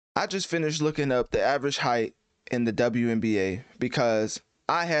I just finished looking up the average height in the WNBA because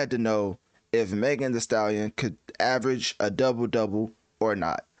I had to know if Megan Thee Stallion could average a double double or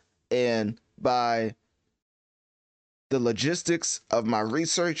not. And by the logistics of my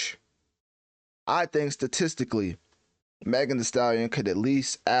research, I think statistically Megan Thee Stallion could at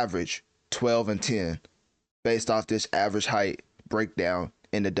least average 12 and 10 based off this average height breakdown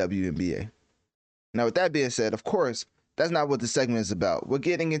in the WNBA. Now, with that being said, of course, that's not what the segment is about. We're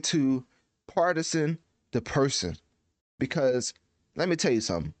getting into Pardison, the person, because let me tell you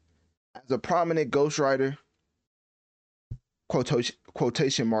something. As a prominent ghostwriter,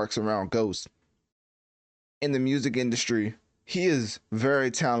 quotation marks around ghost, in the music industry, he is very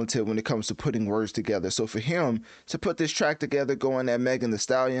talented when it comes to putting words together. So for him to put this track together, going at Megan Thee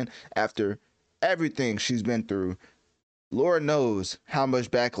Stallion after everything she's been through, Lord knows how much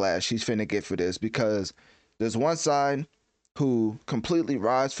backlash she's finna get for this, because there's one side who completely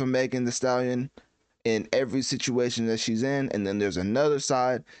rides for Megan Thee Stallion in every situation that she's in, and then there's another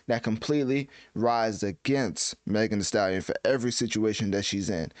side that completely rides against Megan Thee Stallion for every situation that she's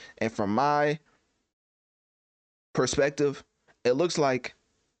in. And from my perspective, it looks like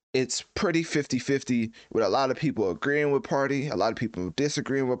it's pretty 50-50, with a lot of people agreeing with Party, a lot of people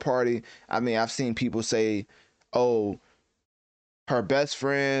disagreeing with Party. I mean, I've seen people say, oh, her best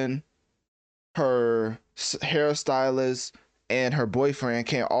friend, her hairstylist, and her boyfriend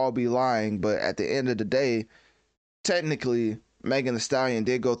can't all be lying. But at the end of the day, technically, Megan Thee Stallion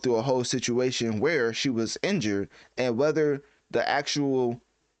did go through a whole situation where she was injured, and whether the actual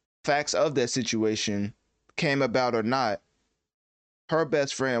facts of that situation came about or not, her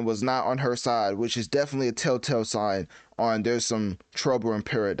best friend was not on her side, which is definitely a telltale sign on there's some trouble in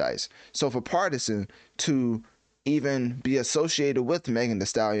paradise. So for Pardison to even be associated with Megan Thee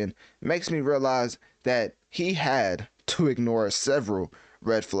Stallion makes me realize that he had to ignore several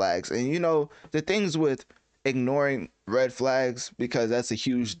red flags. And you know, the things with ignoring red flags, because that's a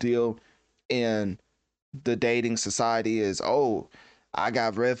huge deal in the dating society, is, oh, I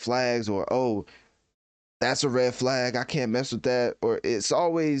got red flags, or oh, that's a red flag, I can't mess with that. Or it's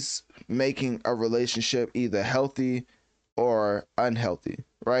always making a relationship either healthy or unhealthy,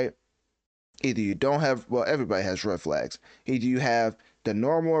 right? Either you don't have, well, everybody has red flags. Either you have the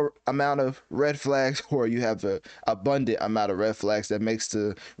normal amount of red flags, or you have the abundant amount of red flags that makes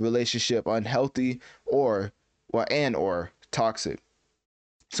the relationship unhealthy or or toxic.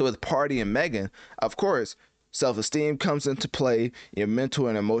 So with Party and Megan, of course, self-esteem comes into play, your mental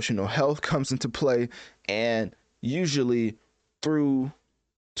and emotional health comes into play, and usually through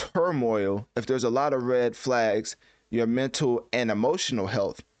turmoil, if there's a lot of red flags, your mental and emotional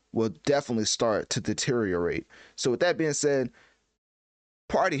health will definitely start to deteriorate. So with that being said,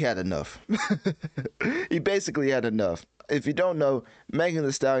 Party had enough. He basically had enough. If you don't know, Megan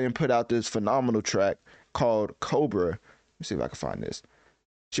Thee Stallion put out this phenomenal track called Cobra. Let me see if I can find this.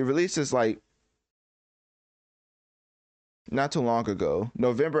 She released this like not too long ago,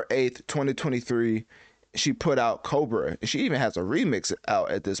 November 8th, 2023. She put out Cobra. She even has a remix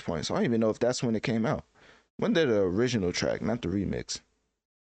out at this point. So I don't even know if that's when it came out. When did the original track, not the remix?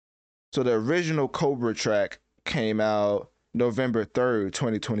 So the original Cobra track came out November 3rd,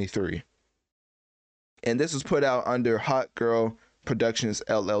 2023. And this was put out under Hot Girl Productions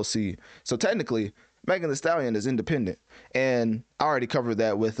LLC. So technically, Megan Thee Stallion is independent. And I already covered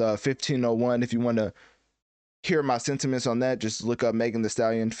that with 1501. If you want to hear my sentiments on that, just look up Megan Thee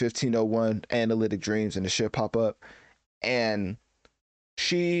Stallion 1501 Analytic Dreams and it should pop up. And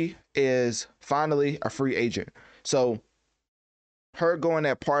she is finally a free agent. So her going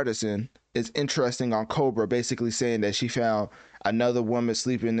at Pardison is interesting on Cobra, basically saying that she found another woman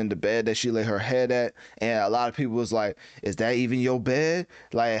sleeping in the bed that she lay her head at, and a lot of people was like, is that even your bed?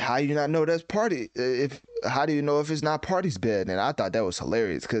 Like, how you not know that's Party? If how do you know if it's not Party's bed? And I thought that was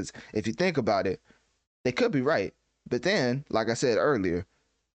hilarious, because if you think about it, they could be right, but then, like I said earlier,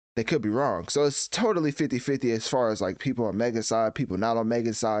 they could be wrong. So it's totally 50-50 as far as like people on Megan's side, people not on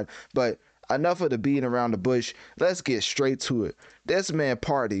Megan's side. But enough of the beating around the bush. Let's get straight to it. This man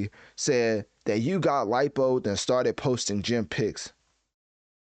Party said that you got lipoed and started posting gym pics.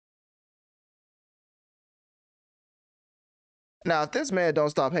 Now, if this man don't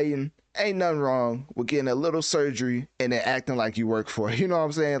stop hating, ain't nothing wrong with getting a little surgery and then acting like you work for it. You know what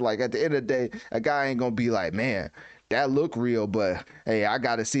I'm saying? Like at the end of the day, a guy ain't gonna be like, man, that look real, but hey, I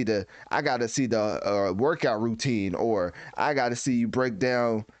gotta see the workout routine, or I gotta see you break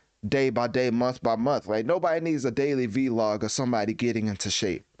down day by day, month by month. Like nobody needs a daily vlog of somebody getting into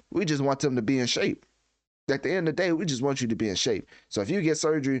shape. We just want them to be in shape. At the end of the day, we just want you to be in shape. So if you get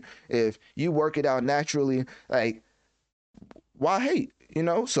surgery, if you work it out naturally, like why hate? you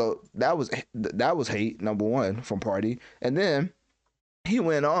know. So that was hate number one from Party. And then he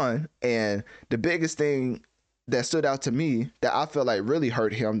went on, and the biggest thing that stood out to me that I feel like really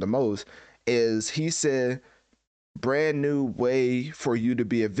hurt him the most is he said, brand new way for you to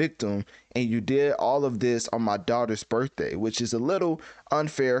be a victim, and you did all of this on my daughter's birthday, which is a little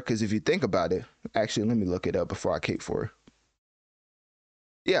unfair because if you think about it, actually let me look it up before I cape for her.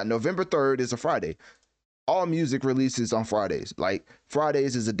 Yeah, November 3rd is a Friday. All music releases on Fridays. Like,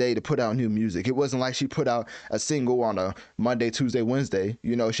 Fridays is a day to put out new music. It wasn't like she put out a single on a Monday, Tuesday, Wednesday.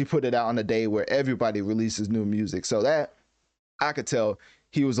 You know, she put it out on a day where everybody releases new music. So that, I could tell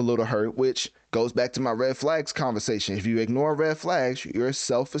he was a little hurt, which goes back to my red flags conversation. If you ignore red flags, your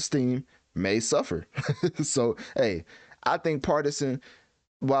self-esteem may suffer. So, hey, I think Pardison,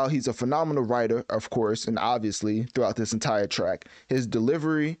 while he's a phenomenal writer, of course, and obviously throughout this entire track, his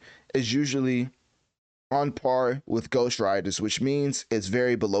delivery is usually on par with ghostwriters, which means it's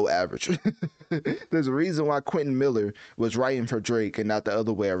very below average. There's a reason why Quentin Miller was writing for Drake and not the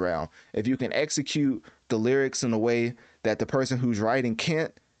other way around. If you can execute the lyrics in a way that the person who's writing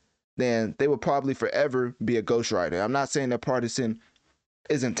can't, then they will probably forever be a ghostwriter. I'm not saying that Pardison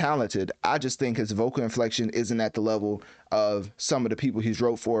isn't talented. I just think his vocal inflection isn't at the level of some of the people he's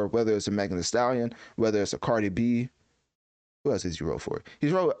wrote for, whether it's a Megan Thee Stallion, whether it's a Cardi B. Who else has he wrote for?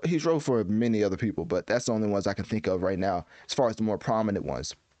 He's wrote for many other people, but that's the only ones I can think of right now, as far as the more prominent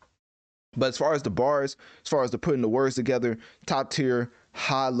ones. But as far as the bars, as far as the putting the words together, top tier,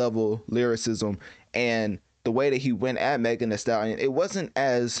 high level lyricism, and the way that he went at Megan Thee Stallion, it wasn't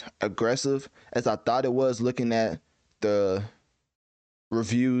as aggressive as I thought it was looking at the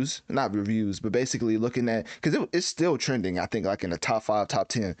reviews, not reviews, but basically looking at, because it's still trending, I think, like in the top 5, top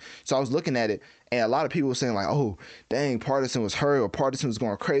 10. So I was looking at it, and a lot of people were saying like, oh dang, Pardison was hurt, or Pardison was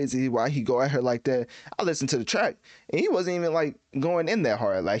going crazy, why he go at her like that. I listened to the track, and he wasn't even like going in that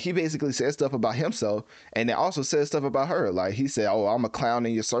hard. Like, he basically said stuff about himself, and then also said stuff about her. Like, he said, oh, I'm a clown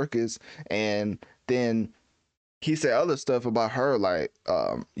in your circus, and then he said other stuff about her, like,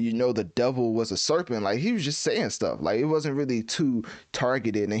 the devil was a serpent. Like, he was just saying stuff. Like, it wasn't really too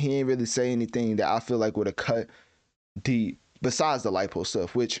targeted, and he ain't really say anything that I feel like would have cut deep besides the lipo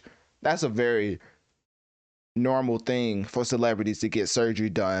stuff, which that's a very normal thing for celebrities to get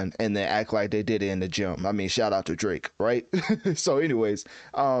surgery done and then act like they did it in the gym. I mean, shout out to Drake, right? So anyways,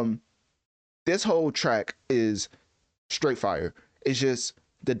 this whole track is straight fire. It's just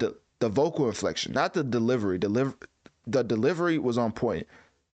the vocal inflection, not the delivery. The delivery was on point.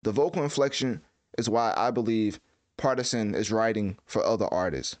 The vocal inflection is why I believe Pardison is writing for other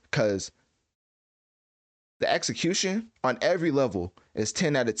artists, because the execution on every level is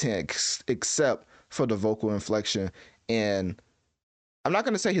 10 out of 10, except for the vocal inflection. And I'm not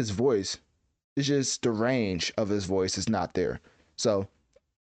going to say his voice, it's just the range of his voice is not there. So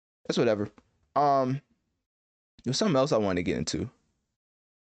that's whatever. There's something else I wanted to get into.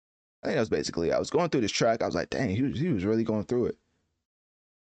 I think that was basically, I was going through this track. I was like, dang, he was really going through it.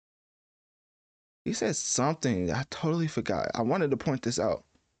 He said something. I totally forgot. I wanted to point this out.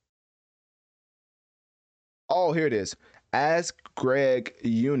 Oh, here it is. As Greg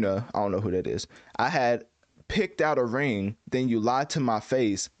Una, I don't know who that is. I had picked out a ring, then you lied to my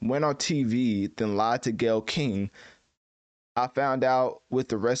face, went on TV, then lied to Gayle King. I found out with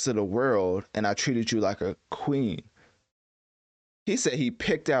the rest of the world, and I treated you like a queen. He said he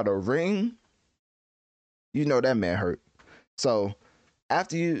picked out a ring. You know that man hurt. So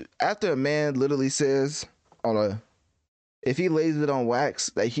after a man literally says if he lays it on wax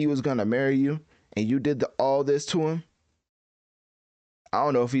that he was gonna marry you, and you did all this to him, I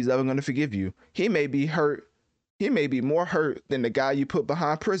don't know if he's ever gonna forgive you. He may be hurt. He may be more hurt than the guy you put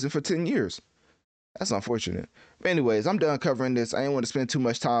behind prison for 10 years. That's unfortunate. But anyways, I'm done covering this. I didn't want to spend too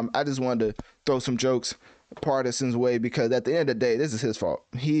much time. I just wanted to throw some jokes Partison's way, because at the end of the day, this is his fault.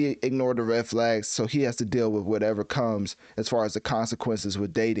 He ignored the red flags, so he has to deal with whatever comes as far as the consequences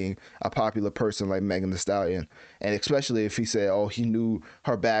with dating a popular person like Megan Thee Stallion. And especially if he said, oh, he knew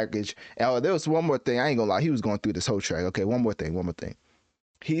her baggage. And there was one more thing. I ain't gonna lie. He was going through this whole track. Okay, one more thing.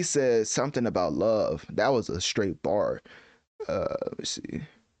 He said something about love. That was a straight bar. Let me see.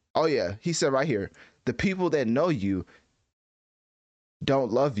 Oh yeah, he said right here, the people that know you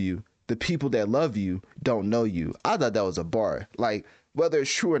don't love you. The people that love you don't know you. I thought that was a bar. Like, whether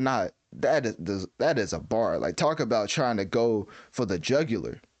it's true or not, that is a bar. Like, talk about trying to go for the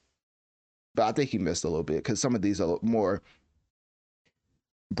jugular. But I think he missed a little bit, because some of these are more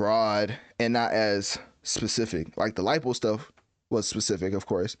broad and not as specific. Like, the lipo stuff was specific, of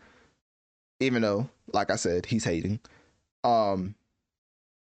course, even though, like I said, he's hating. The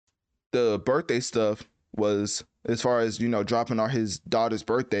birthday stuff was as far as dropping on his daughter's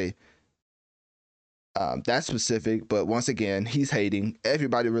birthday. That's specific, but once again, he's hating.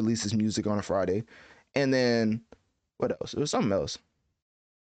 Everybody releases music on a Friday, and then what else? It was something else.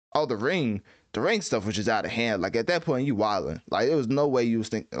 Oh, the ring stuff was just out of hand. Like at that point, you wilding. Like there was no way you was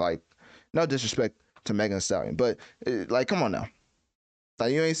thinking. Like no disrespect to Megan Thee Stallion, but like come on now.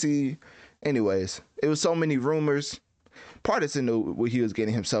 Like you ain't see. Anyways, it was so many rumors. Pardison knew what he was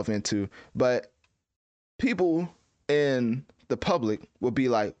getting himself into, but people in the public will be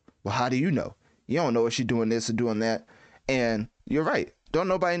like, "Well, how do you know? You don't know if she's doing this or doing that." And you're right. Don't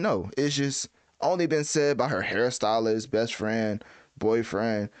nobody know. It's just only been said by her hairstylist, best friend,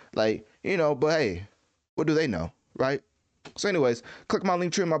 boyfriend. Like, but hey, what do they know? Right? So, anyways, click my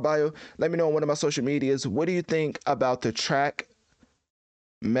link tree in my bio. Let me know on one of my social medias. What do you think about the track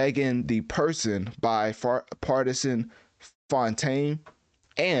Megan the Person by Pardison Fontaine?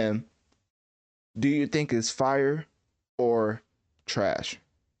 And do you think it's fire or trash?